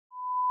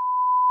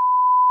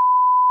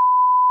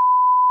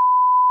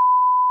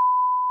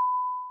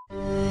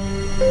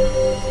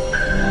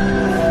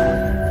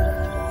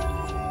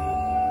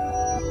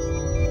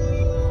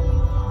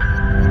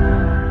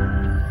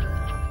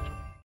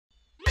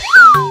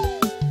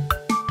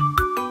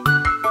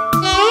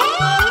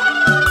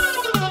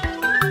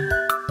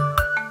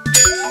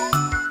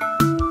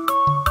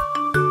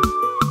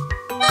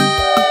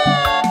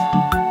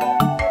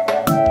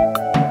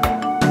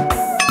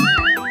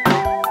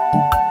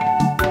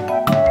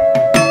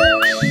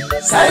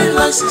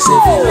Silas is a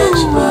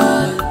village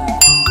boy.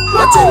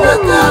 What a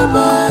local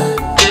boy.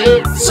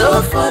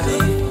 So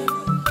funny.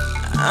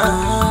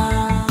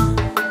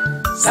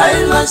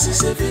 Silas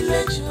is a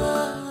village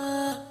boy.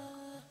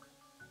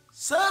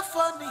 So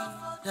funny.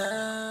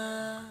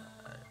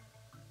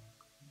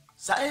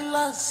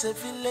 Silas a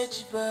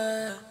village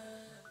boy.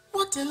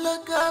 What a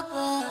local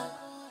boy.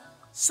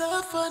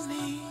 So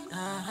funny.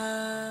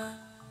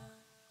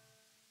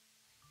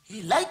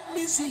 He like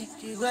music,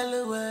 he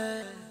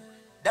well.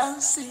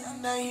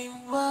 Dancing na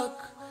him work.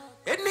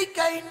 Any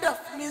kind of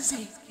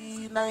music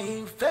na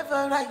him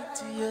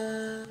favorite.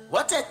 Yeah.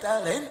 What a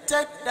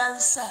talented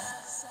dancer.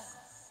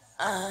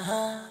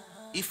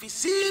 If you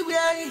see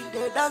where he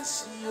dey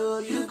dance,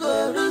 you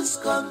go lose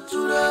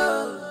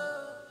control.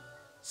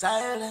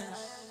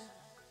 Silence,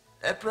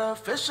 a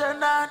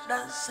professional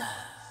dancer.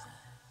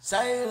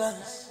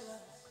 Silence,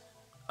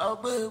 oh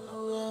baby.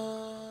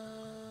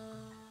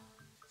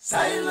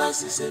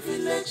 Silas is a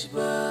village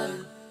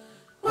boy.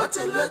 What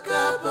a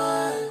local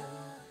boy.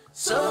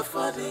 So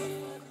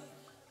funny.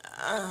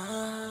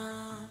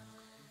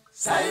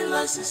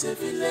 Silas is a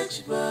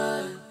village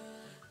boy.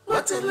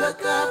 What a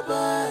local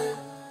boy.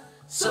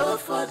 So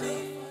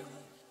funny.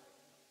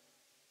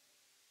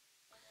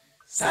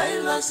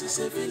 Silas is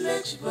a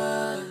village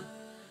boy.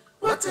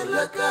 What a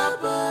local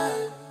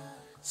boy.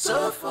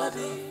 So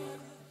funny.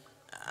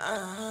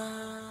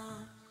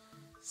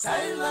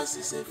 Silas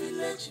is a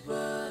village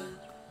boy.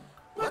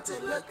 What a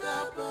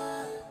local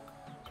boy.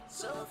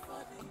 So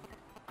funny.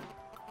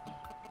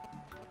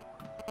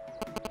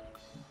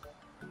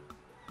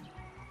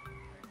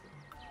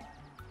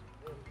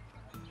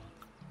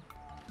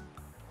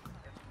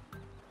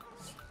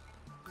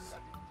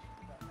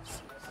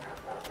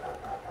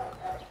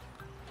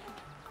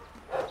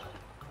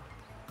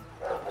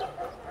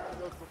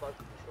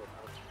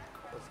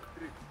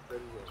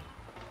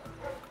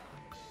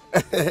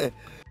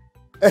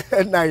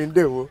 Nine,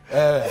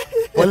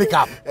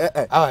 Polycarp.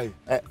 How are you?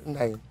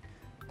 Nine.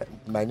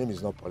 My name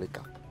is not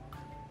Polycarp.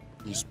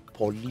 It's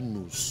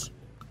Paulinus.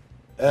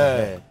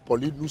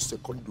 Paulinus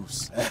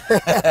Secondus.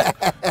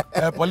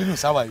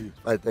 Paulinus, how are you?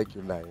 I thank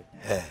you, Nine.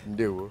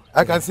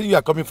 I can see you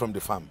are coming from the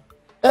farm.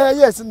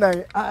 Yes,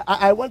 Nine.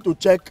 I want to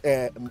check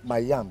my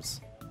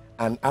yams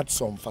and add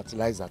some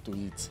fertilizer to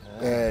it.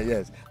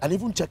 Yes. And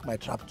even check my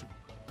trap too.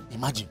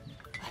 Imagine,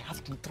 I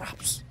have 2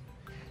 traps.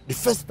 The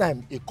first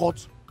time it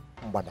caught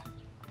Mbada.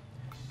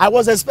 I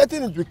was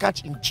expecting it to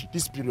catch Inchi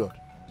this period.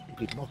 It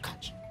did not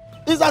catch.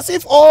 It's as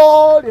if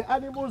all the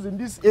animals in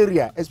this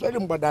area, especially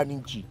Mbada and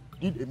Inchi,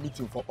 did a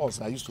meeting for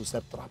us. I used to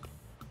set trap.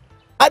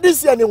 I didn't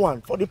see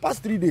anyone for the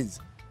past 3 days.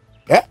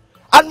 Yeah?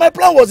 And my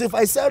plan was if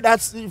I sell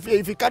that,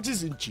 if it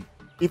catches Inchi,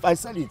 if I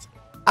sell it,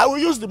 I will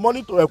use the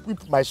money to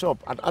equip my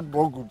shop and add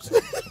more goods.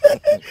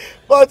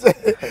 But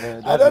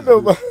I don't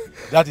know. But,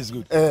 that is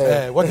good.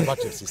 What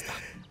about your sister?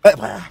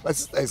 My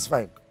sister is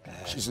fine.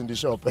 She's in the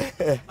shop.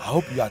 I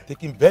hope you are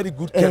taking very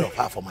good care of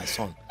her for my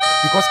son.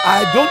 Because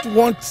I don't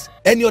want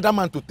any other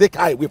man to take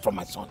her away from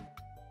my son.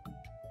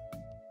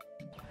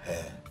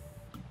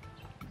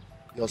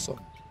 Your son?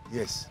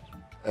 Yes.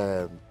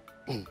 9.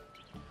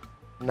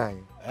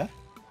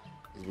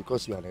 It's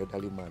because you are an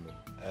elderly man.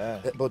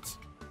 But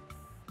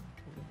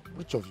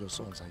which of your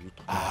sons are you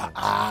talking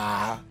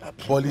about?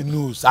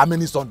 Paulinus, how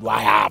many sons do I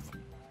have?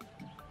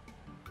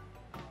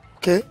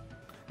 Okay.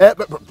 Well,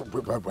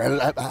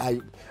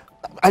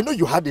 I know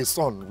you had a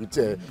son with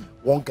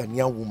one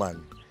Ghanaian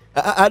woman.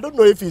 I don't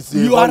know if it's...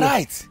 You are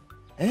right.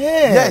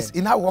 Yes,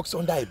 he now works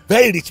under a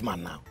very rich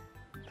man now.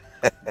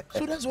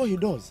 So that's what he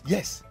does?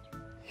 Yes.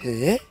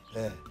 But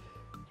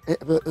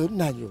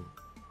Nanyo,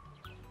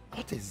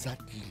 what is the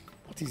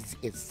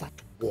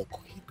exact work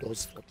he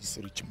does for this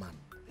rich man?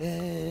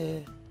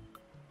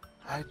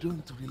 I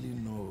don't really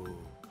know.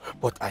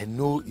 But I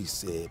know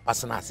he's a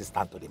personal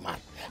assistant to the man.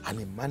 And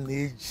he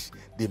manages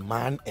the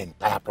man's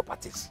entire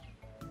properties.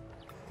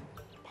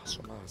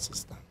 Personal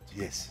assistant?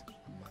 Yes.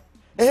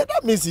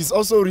 That means he's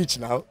also rich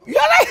now. You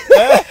are right.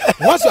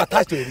 Once you are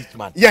attached to a rich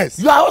man, yes,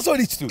 you are also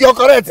rich too. You're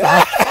correct.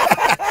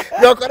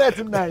 You're correct.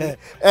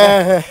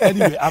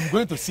 Anyway, I'm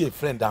going to see a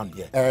friend down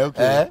here.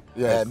 Okay.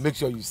 Yes. Make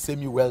sure you say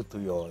me well to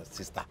your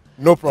sister.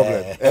 No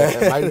problem.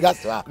 My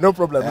regards to her. No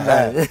problem.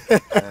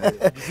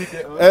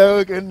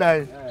 Okay,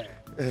 nice.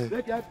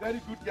 Take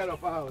very good care of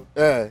her.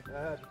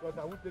 Because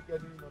I won't take any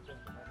nonsense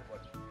from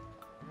anybody.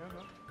 You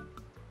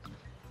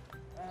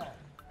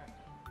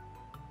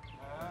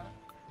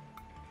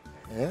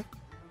know?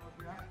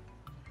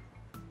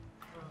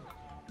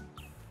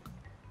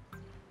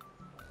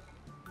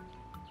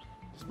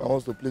 This man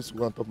wants to place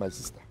you on top of my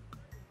sister.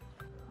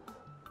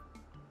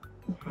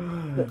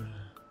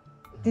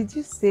 Did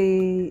you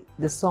say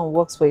the son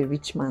works for a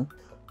rich man?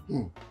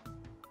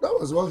 That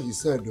was what he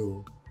said,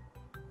 though.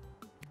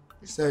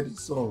 He said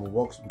his son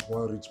works with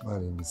one rich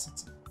man in the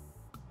city.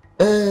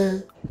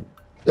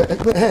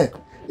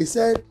 He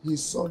said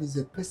his son is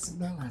a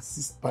personal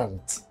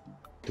assistant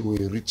to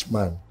a rich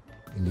man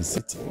in the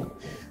city.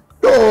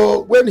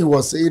 Though when he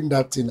was saying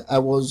that thing, I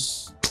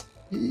was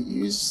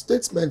his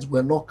statements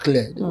were not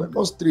clear. They were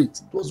not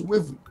straight. It was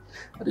wavering.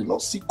 I did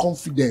not see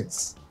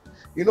confidence.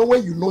 You know,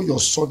 when you know your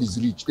son is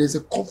rich, there's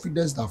a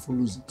confidence that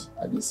follows it.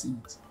 I didn't see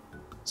it.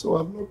 So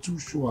I'm not too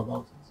sure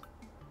about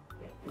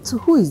it. So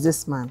who is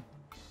this man?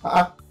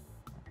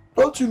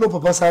 Don't you know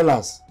Papa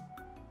Silas?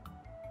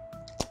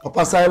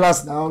 Papa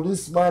Silas now,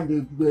 this man,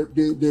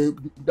 they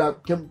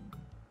that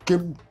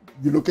came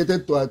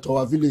relocated to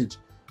our village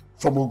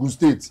from Ogun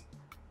State.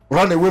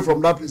 Ran away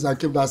from that place and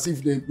came as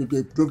if they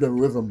drove them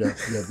away from their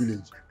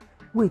village.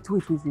 Wait.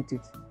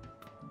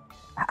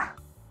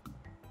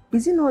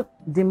 Is he not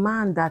the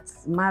man that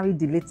married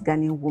the late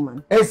Ghanaian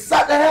woman?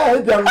 Exactly.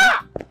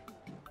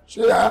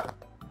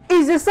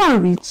 Is the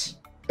son rich?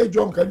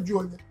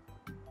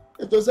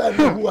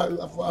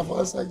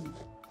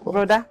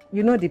 Brother,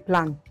 you know the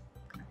plan.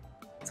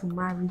 To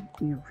marry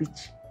a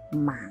rich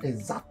man.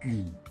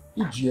 Exactly.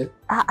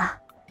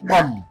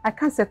 I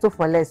can't settle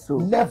for less. So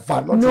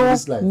never, not no in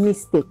this life.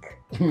 Mistake.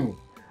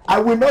 I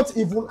will not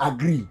even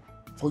agree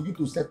for you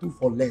to settle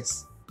for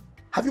less.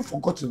 Have you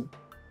forgotten?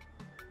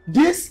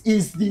 This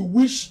is the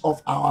wish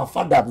of our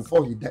father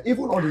before he died,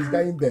 even on his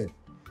dying bed.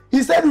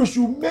 He said we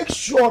should make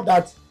sure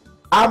that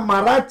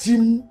Amara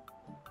team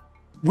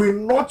will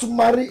not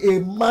marry a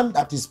man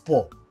that is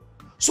poor,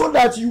 so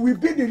that you will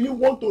be the real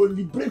one to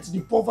liberate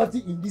the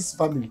poverty in this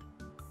family.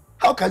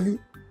 How can you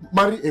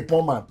marry a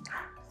poor man?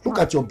 Look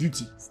at your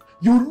beauty.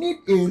 You need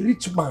a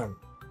rich man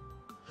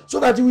so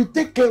that he will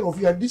take care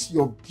of you, and this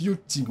your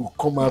beauty will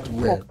come out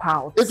well. Pop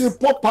out. It will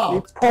pop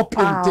out. Pop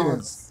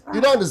maintenance. You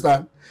don't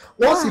understand?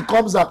 Once he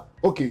comes up,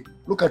 okay,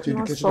 look at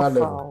your educational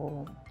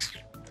level.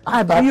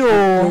 After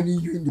training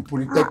you in the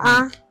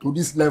polytechnic to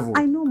this level,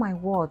 I know my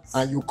words.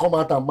 And you come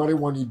out and marry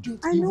one idiot.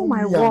 I know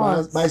my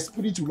words. My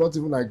spirit will not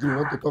even agree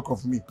not to talk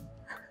of me.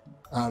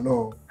 I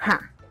know.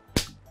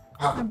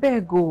 I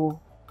better go.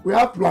 We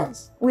have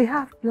plans. We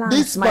have plans.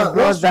 This my man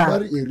wants to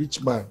marry a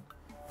rich man.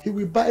 He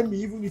will buy me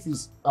even if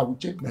it's. I will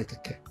change my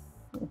keke.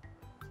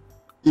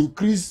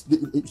 Increase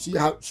the. See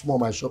how small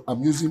my shop.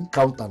 I'm using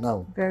counter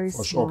now. Very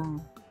for small.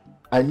 Shop.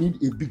 I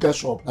need a bigger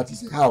shop. That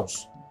is a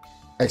house.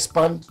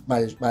 Expand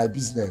my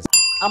business.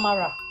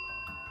 Amara,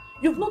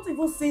 you've not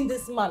even seen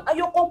this man and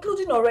you're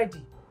concluding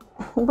already.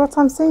 But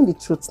I'm saying the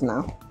truth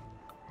now.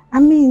 I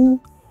mean,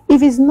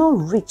 if he's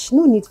not rich,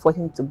 no need for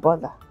him to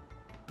bother.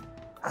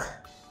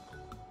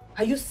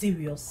 Are you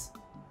serious?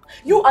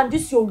 You and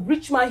this your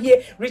rich man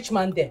here, rich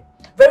man there.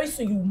 Very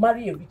soon you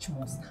marry a rich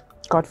monster.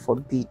 God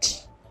forbid.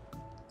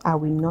 I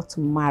will not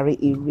marry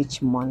a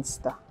rich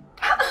monster.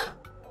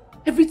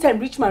 Every time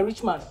rich man.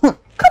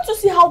 Can't you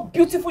see how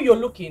beautiful you're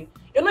looking?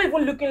 You're not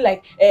even looking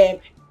like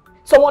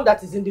someone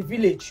that is in the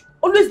village.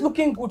 Always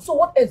looking good. So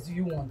what else do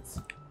you want?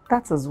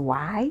 That is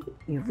why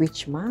a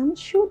rich man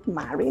should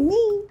marry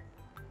me.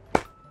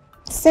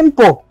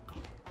 Simple.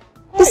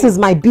 Hey. This is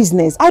my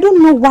business. I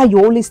don't know why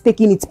you're always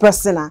taking it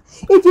personal.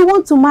 If you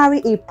want to marry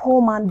a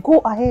poor man, go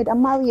ahead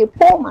and marry a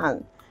poor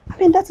man. I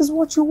mean, that is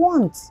what you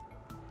want.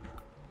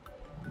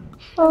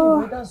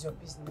 Anyway, that's your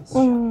business.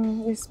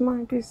 It's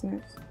my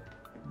business.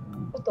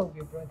 What of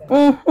your brother?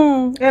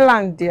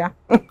 Elandia.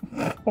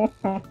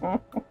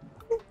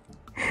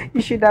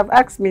 You should have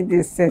asked me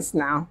this since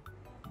now.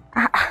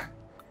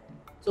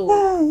 So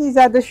he's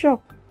at the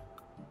shop.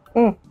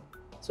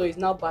 So it's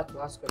now bad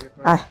to ask for your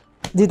brother.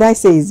 Did I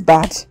say it's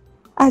bad?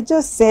 I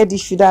just said you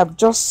should have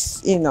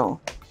just,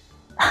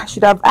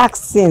 should have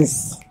asked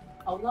since.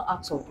 I will not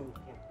ask of you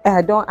again.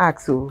 I don't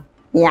ask you.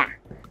 Yeah.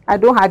 I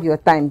don't have your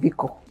time,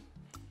 Biko.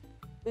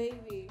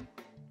 Baby.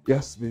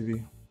 Yes,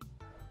 baby.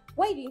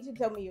 Why didn't you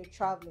tell me you're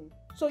traveling?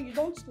 So you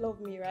don't love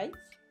me, right?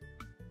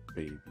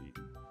 Baby,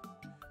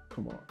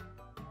 come on.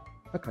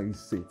 How can you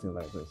say things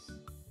like this?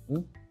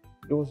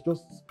 It was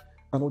just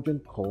an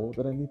urgent call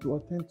that I need to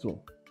attend to.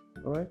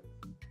 All right?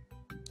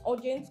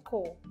 Urgent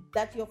call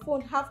that your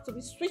phone have to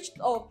be switched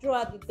off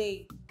throughout the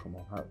day. Come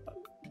on,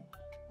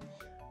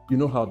 you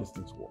know how these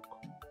things work.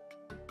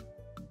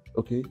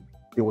 Okay?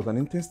 It was an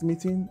intense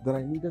meeting that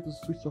I needed to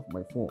switch off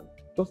my phone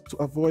just to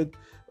avoid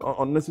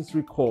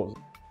unnecessary calls.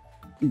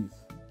 Please.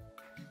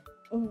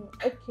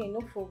 Okay, no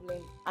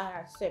problem. I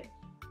accept.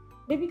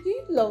 Baby, do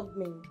you love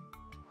me?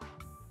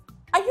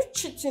 Are you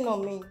cheating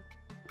on me?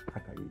 How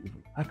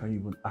can you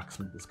even ask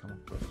me this kind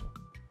of question?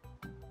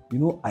 You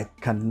know, I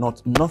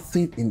cannot,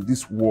 nothing in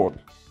this world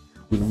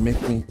will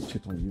make me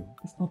cheat on you.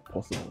 It's not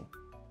possible.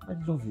 I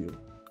love you.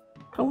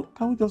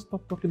 Can we just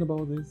stop talking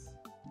about this?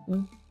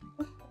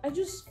 I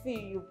just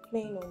feel you're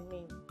playing on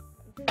me.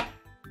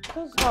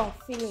 That's how I'm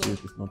feeling.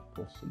 Sweet, it's not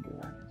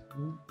possible.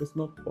 It's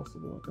not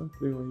possible. I can't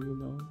play on you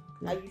now.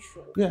 Okay? Are you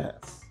sure?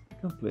 Yes. I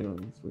can't play on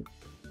you, sweet.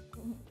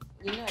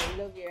 You know I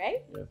love you,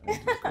 right? Yes, I do,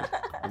 sweet.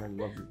 And I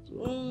love you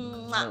too.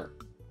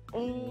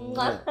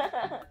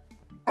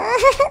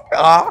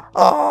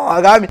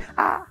 I got me.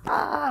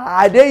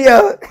 I dare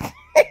you.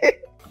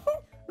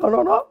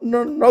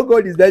 No,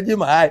 God is judging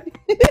my eye.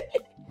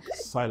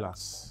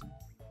 Silas.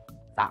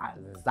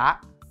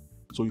 That.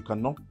 So you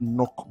cannot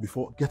knock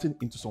before getting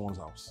into someone's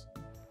house.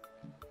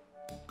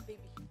 Baby,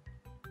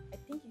 I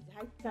think it's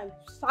high time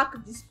to sack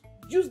this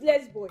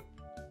useless boy.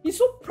 He's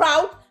so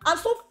proud and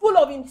so full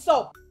of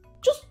himself.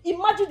 Just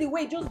imagine the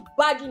way he just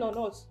barging on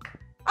us.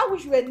 I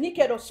wish we were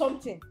naked or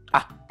something.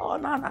 Oh,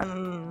 no,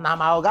 my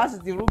Oga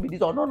sitting room be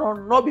this. Oh,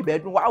 no, be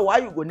bedroom. Why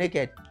you go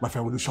naked? My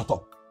friend, will you shut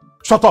up?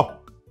 Shut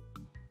up!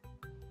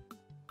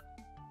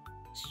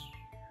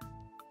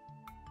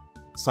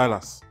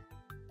 Silas.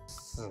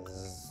 Sir,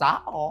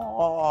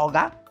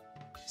 Oga.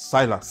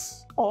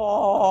 Silas.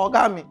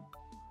 Oga me.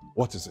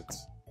 What is it?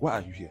 Why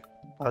are you here?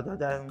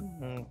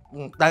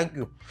 Thank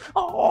you.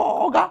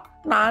 Oga,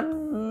 na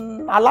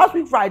last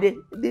week Friday,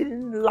 the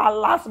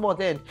last month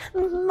end.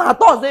 Na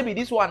Thursday be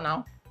this one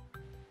now.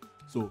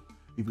 So,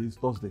 if it is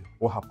Thursday,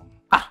 what happened?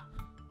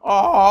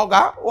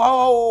 Oga,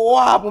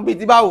 what happened be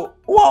Tibawo?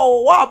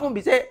 What happened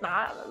be say,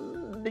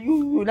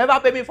 you never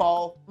pay me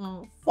for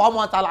 4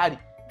 months salary.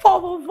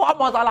 4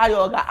 months salary,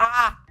 Oga.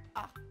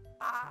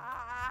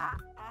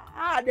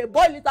 They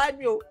boil inside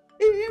me.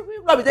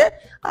 If not be say,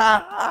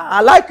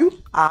 I like you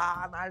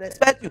and I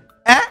respect you.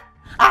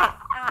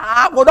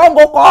 I don't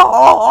go call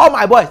all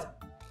my boys.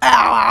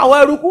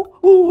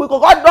 We go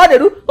God they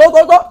do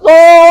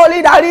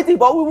solidarity,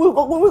 but we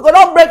go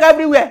not break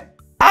everywhere.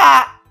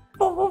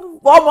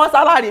 4 months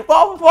salary,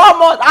 4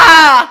 months.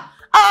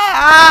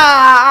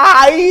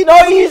 You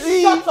know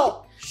easy. Shut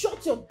up!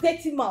 Shut your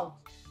dirty mouth.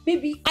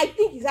 Baby, I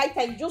think it's high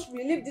time you just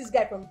relieve this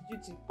guy from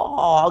duty.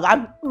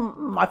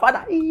 My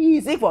father,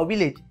 he's sick for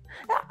village.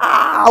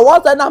 I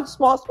want to send him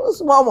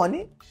small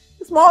money.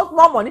 Small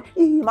money.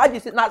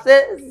 Imagine now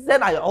say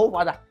na your own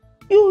father.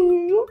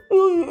 You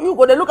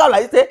go to look out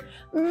like say,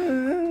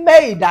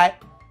 may he die.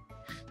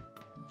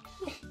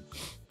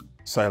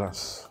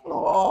 Silas.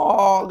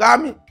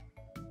 Gami.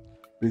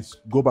 Please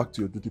go back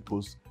to your duty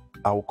post.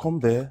 I will come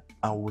there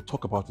and we'll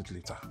talk about it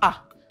later.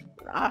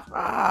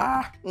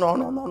 No.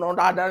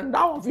 That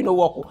one fit no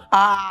work.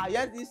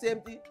 Yes, this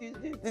same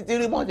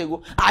 3 months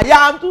ago. I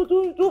am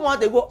 2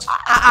 months ago.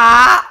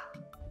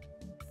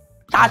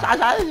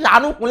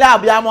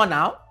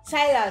 Now.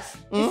 Silas,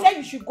 you said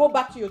you should go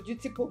back to your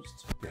duty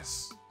post.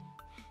 Yes.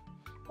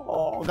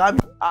 Gami,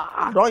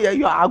 I don't hear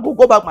you. I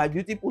go back my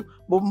duty post.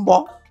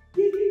 Bumbo.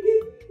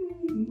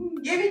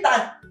 Give me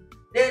time.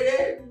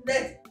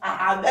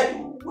 I beg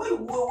you.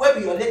 Where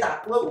be your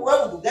letter? Where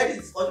will you get this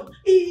discussion?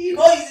 It's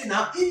not easy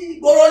now.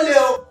 Go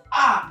Leo.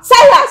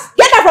 Silas,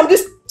 get out from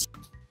this.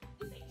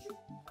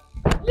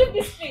 Leave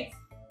this place.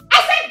 I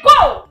said go.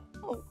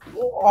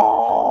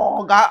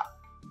 God.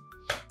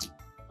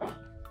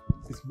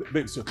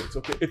 Babe, it's okay.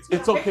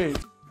 It's okay.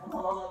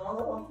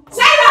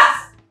 Silas!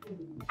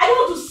 I don't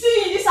want to see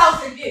you in this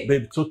house again.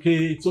 Babe, it's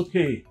okay.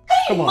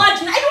 Can you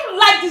imagine? I don't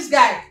like this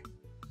guy.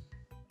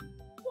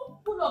 So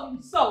full of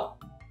himself.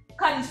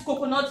 Can his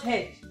coconut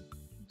head.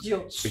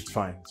 Jokes. It's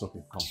fine. It's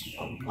okay. Come.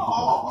 I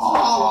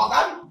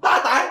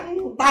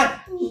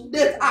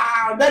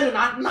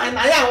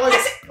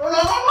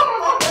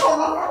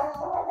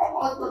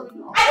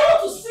don't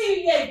want to see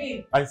you here again.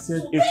 I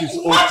said it is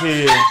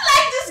okay. I don't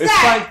like this It's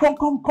guy. fine.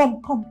 Come.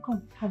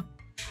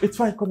 It's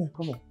fine. Come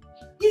here.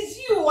 It's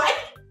you.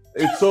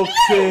 It's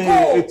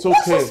okay. It's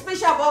What's so okay.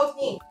 special about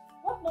him?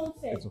 What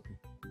nonsense?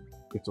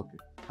 It's okay.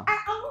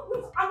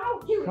 I'm not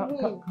giving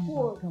him.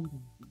 Calm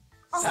down.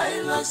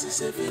 Silas is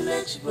a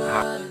village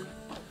boy.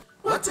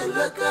 What a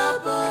local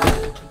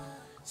boy.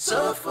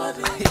 So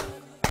funny.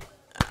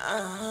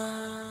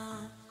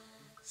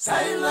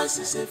 Silas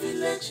is a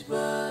village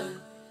boy.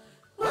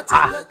 What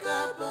a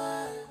local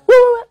boy.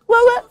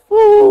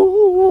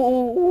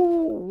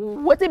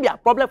 What be a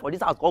problem for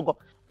this house? What?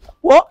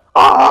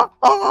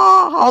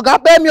 Oga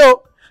pay me.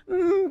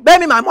 Pay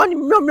me my money.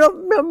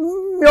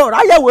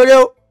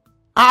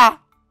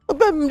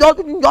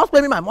 Just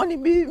pay me my money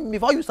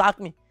before you sack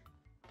me.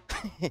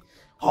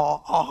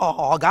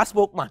 Oga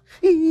spokesman.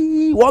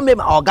 He won't make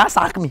my Oga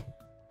sack me.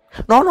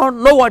 No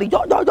worry.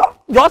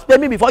 Just pay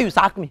me before you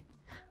sack me.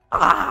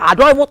 I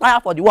don't even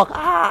tire for the work.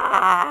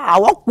 I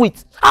won't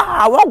quit.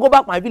 I won't go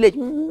back my village.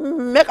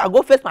 Make I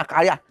go face my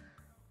career.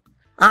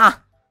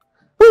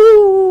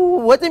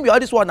 Waiting be all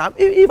this one now.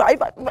 If I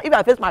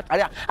face my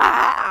career,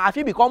 I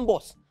feel become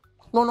boss.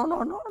 No,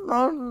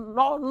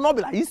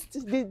 be like this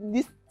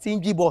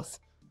stingy boss.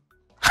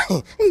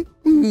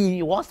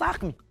 He won't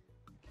sack me.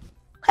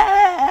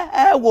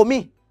 Hey,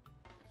 me.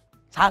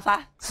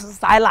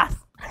 Silas.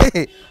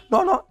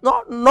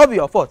 No be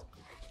your fault.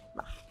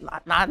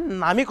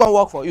 Now me can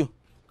work for you.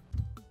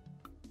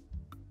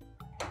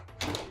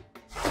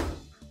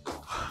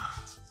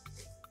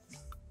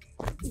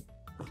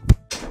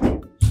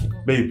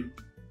 Babe.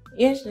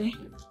 Yes, sir.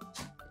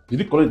 Did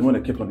you collect the one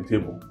I kept on the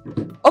table?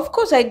 Of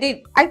course I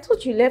did. I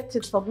thought you left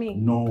it for me.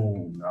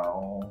 No.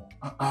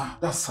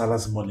 That's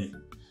Salah's money.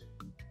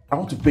 I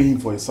want to pay him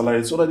for his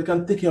salary so that he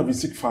can take care of his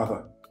sick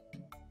father.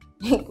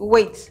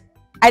 Wait,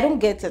 I don't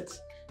get it.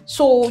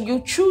 So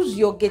you choose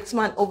your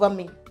gateman over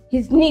me.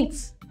 His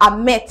needs are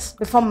met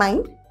before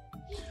mine?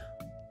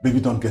 Baby,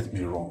 don't get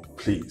me wrong,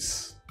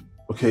 please.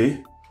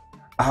 Okay?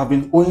 I have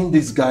been owing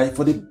this guy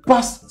for the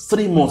past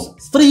 3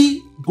 months.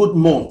 3 good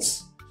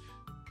months.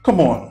 Come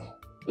on.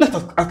 Let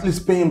us at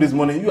least pay him this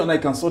money. You and I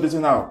can sort this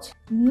thing out.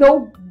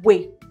 No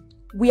way.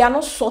 we are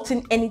not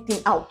sorting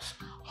anything out.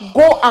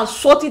 Go and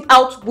sort it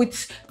out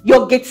with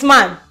your gate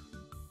man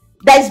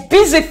that is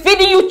busy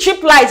feeding you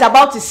cheap lies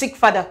about his sick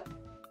father.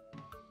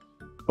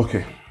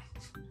 Okay.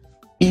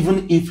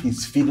 Even if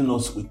he's feeding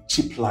us with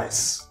cheap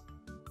lies,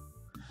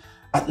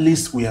 at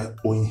least we are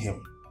owing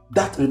him.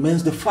 That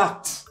remains the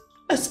fact.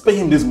 Let's pay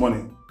him this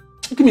money.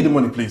 Give me the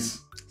money, please.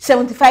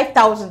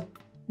 75,000.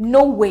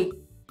 No way.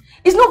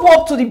 It's not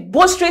up to the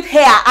bow straight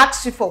hair I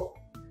asked you for.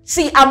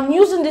 See, I'm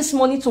using this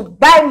money to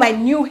buy my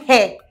new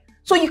hair.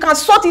 So you can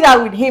sort it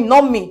out with him,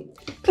 not me.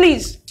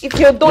 Please, if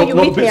you're done, you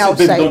meet me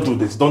outside. Babe, don't do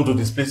this. Don't do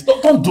this, please.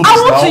 Don't do this now.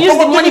 I want to use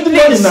the money,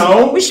 please.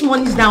 Now. Which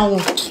money is down?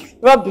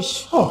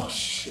 Rubbish. Oh,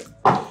 shit.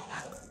 What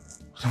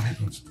am I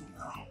going to do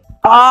now?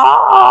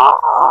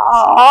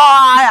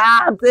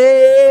 I am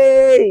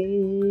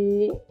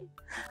saying,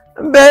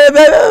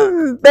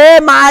 baby, pay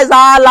my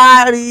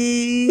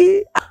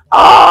salary.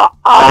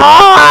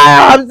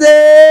 I am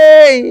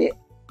saying,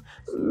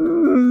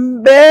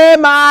 pay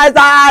my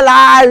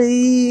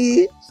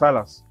salary.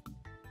 Silas.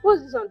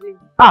 What's this I'm doing?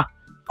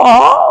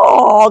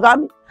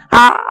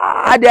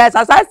 They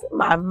exercise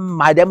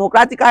my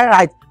democratic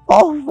right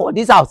for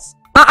this house.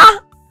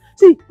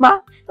 See, my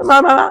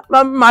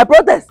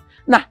protest.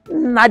 Nah,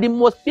 the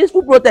most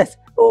peaceful protest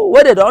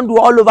where they don't do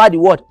all over the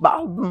world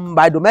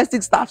by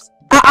domestic staffs.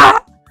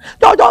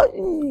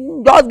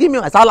 Just give me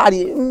my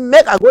salary.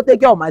 Make I go take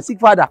care of my sick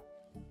father.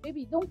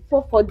 Baby, don't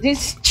fall for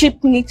this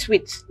cheap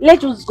nitwit.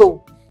 Let us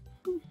go.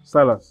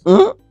 Silas.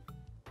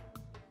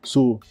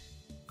 So,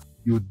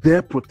 you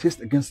dare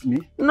protest against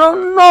me?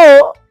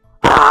 No.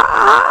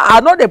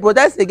 I know they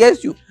protest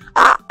against you.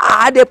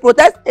 They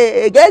protest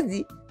against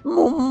the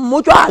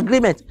mutual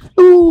agreement.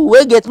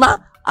 We get man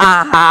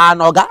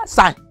and Oga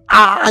sign.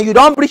 And you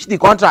don't breach the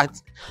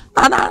contract.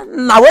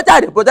 And now what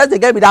they protest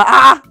against me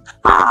that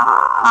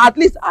at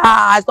least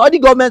I study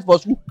government for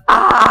school.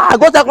 I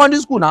go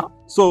secondary school now.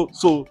 So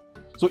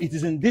it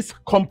is in this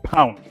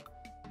compound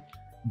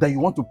that you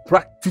want to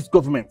practice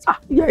government?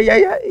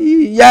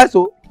 Yeah,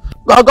 so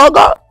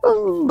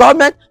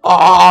government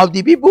of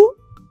the people,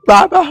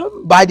 by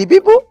the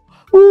people,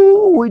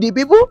 with the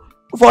people,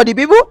 for the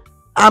people,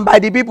 and by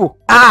the people.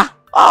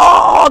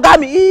 Got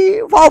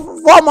me for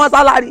 4 months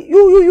salary.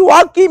 You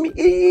won't give me.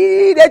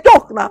 They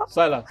talk now.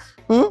 Silas.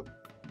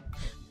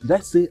 Did I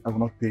say I will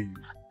not pay you?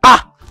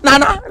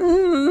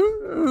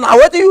 Now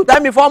what you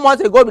tell me 4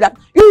 months ago? That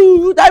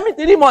you tell me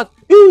 3 months.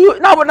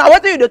 Now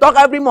what you they talk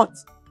every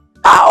month?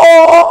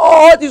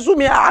 This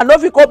me I know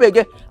if you cope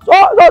again.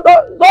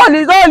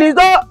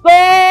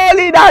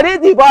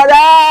 Solidarity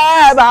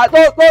forever.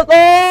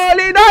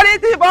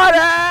 Solidarity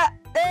forever.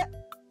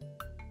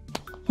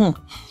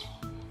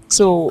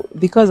 So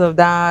because of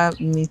that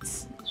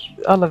meet,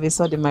 all of a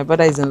sudden my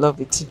brother is in love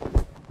with you.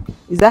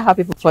 Is that how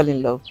people fall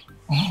in love?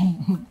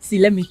 See,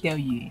 let me tell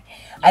you,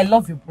 I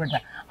love your brother,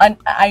 and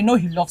I know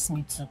he loves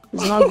me too.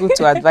 It's not good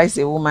to advise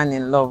a woman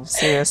in love,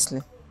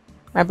 seriously.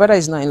 My brother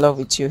is not in love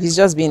with you. He's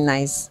just being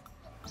nice.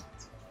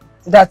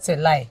 That's a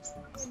lie.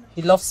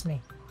 He loves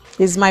me.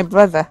 He's my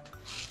brother,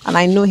 and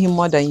I know him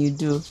more than you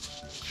do.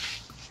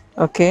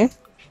 Okay?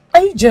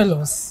 Are you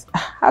jealous?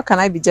 How can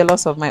I be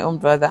jealous of my own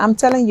brother? I'm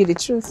telling you the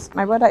truth.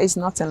 My brother is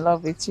not in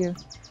love with you.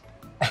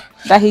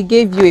 That he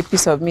gave you a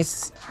piece of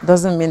meat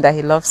doesn't mean that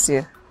he loves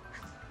you.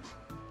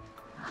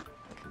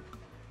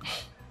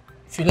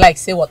 If you like,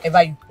 say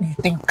whatever you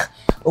think,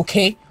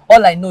 okay?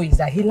 All I know is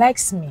that he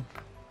likes me.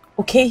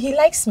 Okay, he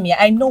likes me.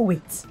 I know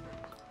it.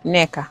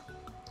 Neka,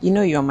 you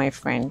know you're my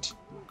friend.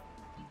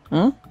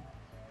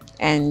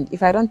 And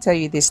if I don't tell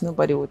you this,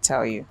 nobody will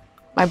tell you.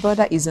 My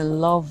brother is in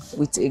love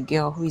with a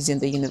girl who is in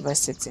the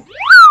university.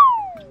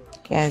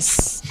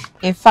 Yes.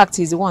 In fact,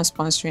 he's the one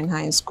sponsoring her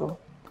in school.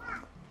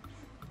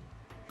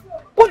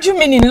 What do you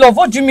mean in love?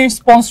 What do you mean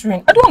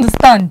sponsoring? I don't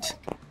understand.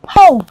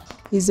 How?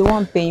 He's the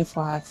one paying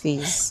for her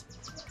fees.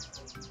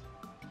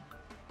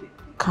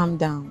 Calm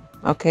down,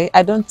 okay?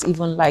 I don't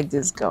even like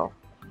this girl.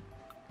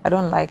 I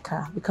don't like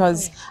her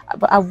because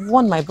I've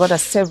warned my brother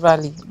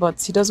severally,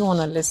 but he doesn't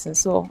want to listen.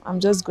 So I'm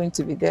just going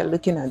to be there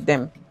looking at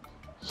them.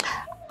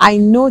 I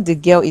know the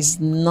girl is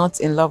not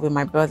in love with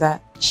my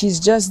brother. She's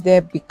just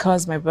there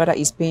because my brother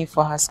is paying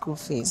for her school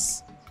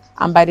fees.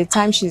 And by the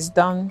time she's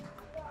done,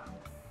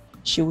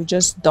 she will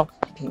just dump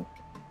him.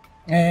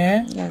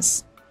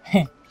 Yes.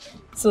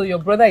 So your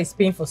brother is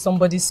paying for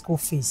somebody's school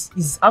fees.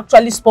 He's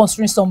actually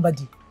sponsoring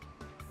somebody.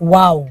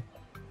 Wow.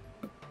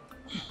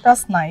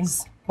 That's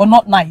nice, but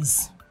not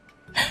nice.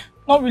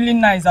 Not really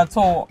nice at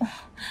all.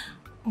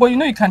 But you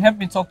know you can help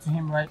me talk to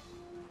him, right?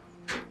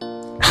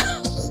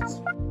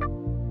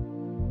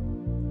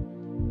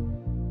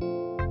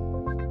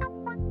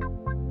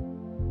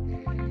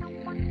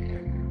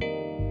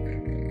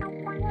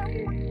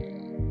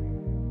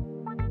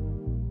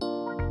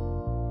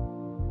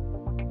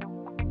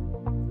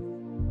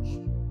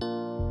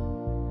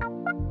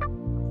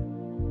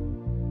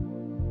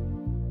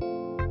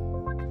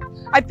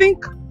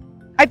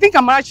 I think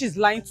Amara, she's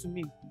lying to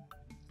me.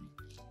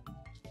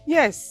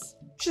 Yes,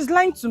 she's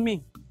lying to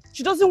me.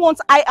 She doesn't want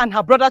I and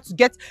her brother to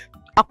get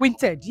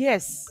acquainted,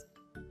 yes.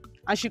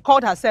 And she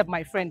called herself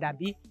my friend,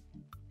 Abi.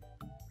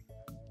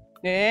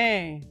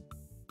 Eh.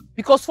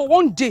 Because for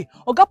one day,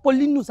 Oga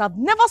Paulinus have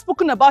never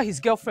spoken about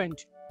his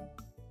girlfriend.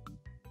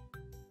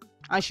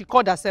 And she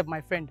called herself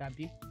my friend,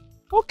 Abi.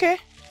 Okay.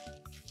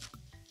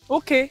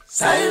 Okay.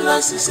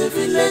 Silas is a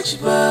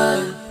village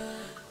boy.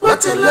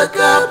 What a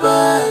local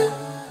boy.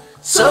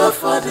 So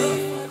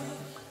funny.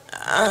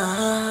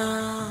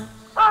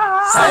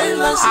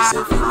 Silas is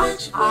a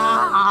village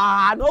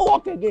boy. No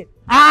work again.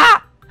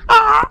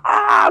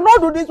 No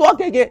do this work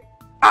again.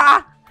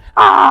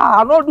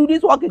 No do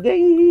this work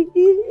again.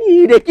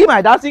 They keep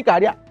my dancing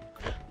career.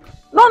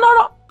 No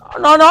worry.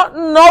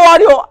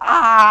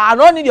 I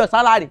don't need your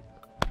salary.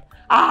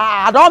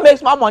 I don't make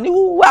small money.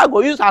 Where I go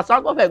use as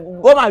transfer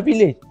go my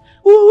village.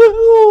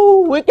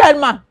 Wicked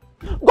man.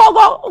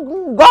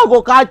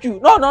 Go catch you.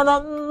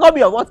 No be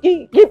your boss.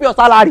 Keep your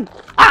salary.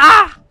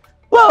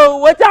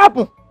 What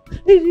happen?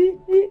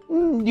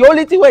 The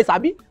only thing wey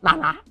sabi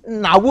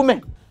na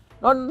women.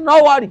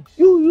 No worry.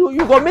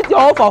 You go meet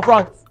your own for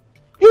front.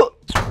 You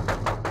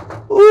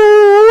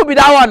who be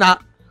that one na?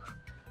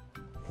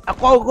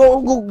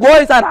 Go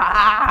inside.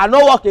 I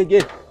no work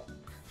again.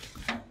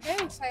 Hey,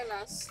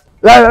 Silas.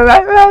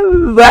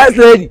 First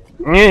lady.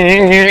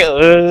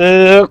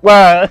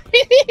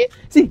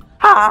 See,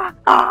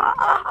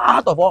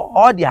 out of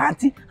all the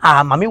auntie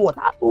and mommy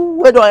water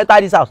wey don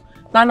enter this house,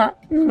 na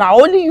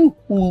only you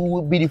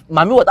will be the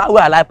mommy water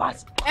wey I like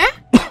pass.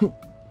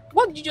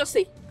 What did you just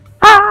say?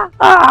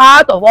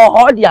 Out of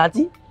all the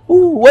auntie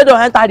wey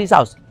don enter this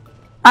house,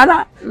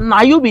 and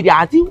na you be the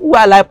auntie wey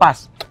I like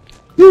pass.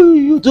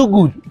 You too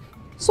good.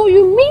 So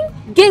you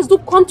mean girls do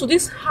come to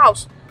this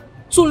house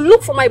to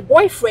look for my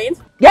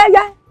boyfriend?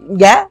 Yeah.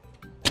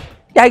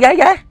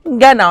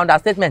 Now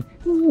understatement.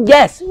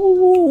 Yes,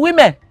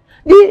 women.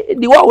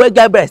 The one wey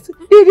get breast.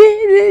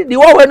 The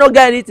one wey no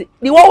get anything.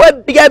 The one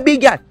wey get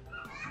big yan.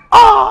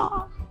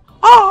 All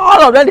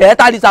of them dey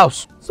enter this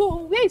house.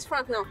 So where is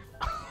Frank now?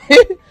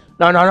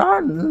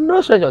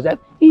 No stress yourself.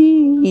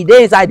 He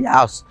dey inside the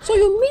house. So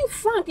you mean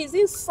Frank is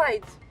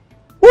inside?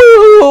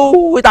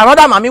 With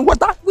another mommy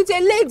water? With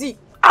a lady?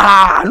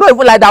 No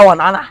even like that one,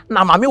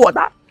 na mommy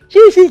water. She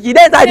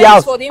dey inside the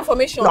house. For the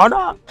information.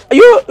 No.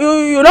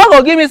 You not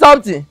go give me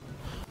something.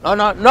 No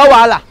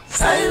wahala.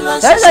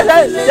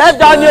 Let's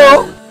done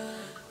you.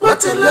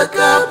 What a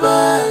local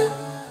boy.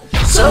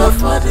 So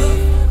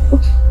funny.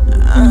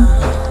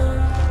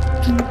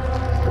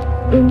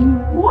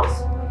 What?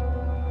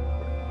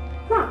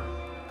 Frank?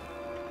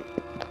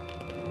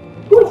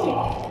 Who is she?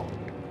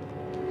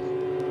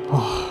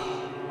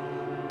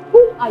 Who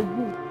are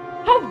you?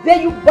 How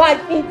dare you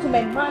barge into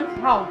my man's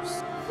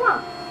house?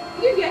 Frank,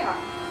 did you hear her?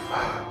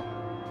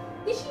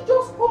 Did she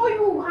just call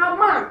you her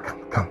man?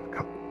 Come.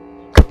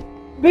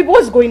 Babe,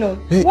 what's going on?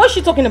 Hey, What's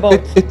she talking about?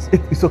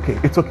 It's okay.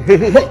 Hey,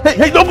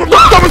 don't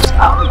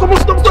stop. Come on,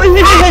 stop.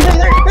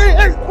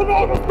 Hey, come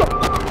on, stop.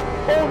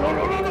 Oh, no.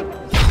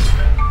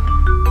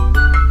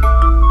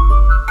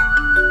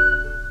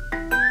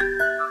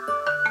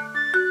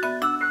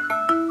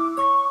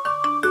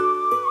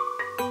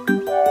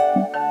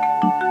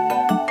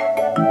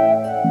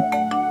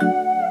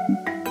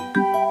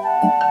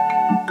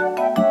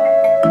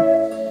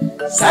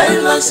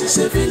 Silas is a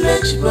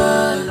village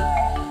boy.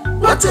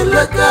 What a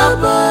local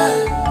boy.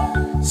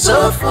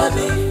 So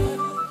funny.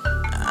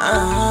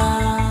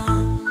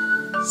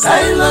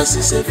 Silas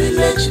is a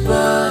village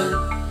boy.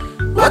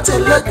 What a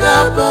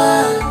local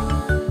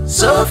boy.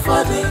 So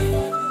funny.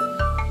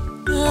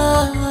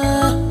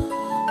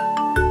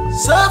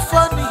 So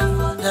funny.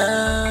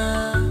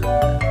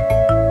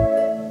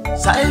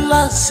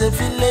 Silas a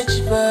village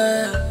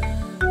boy.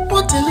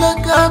 What a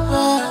local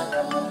boy.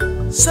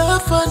 So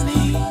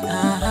funny.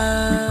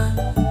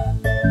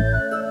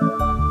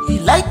 He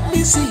like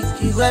music,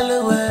 he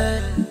well,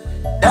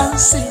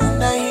 dancing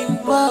na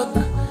him work.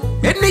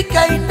 Any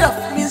kind of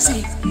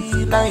music,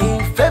 he na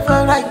him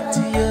favorite.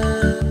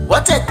 Yeah.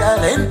 What a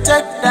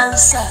talented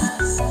dancer.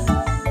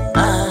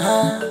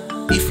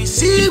 If you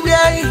see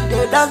where he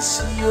dey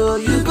dance,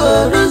 you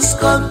go lose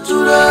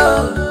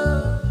control.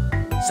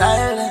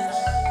 Silence,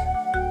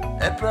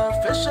 a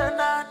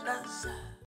professional dancer.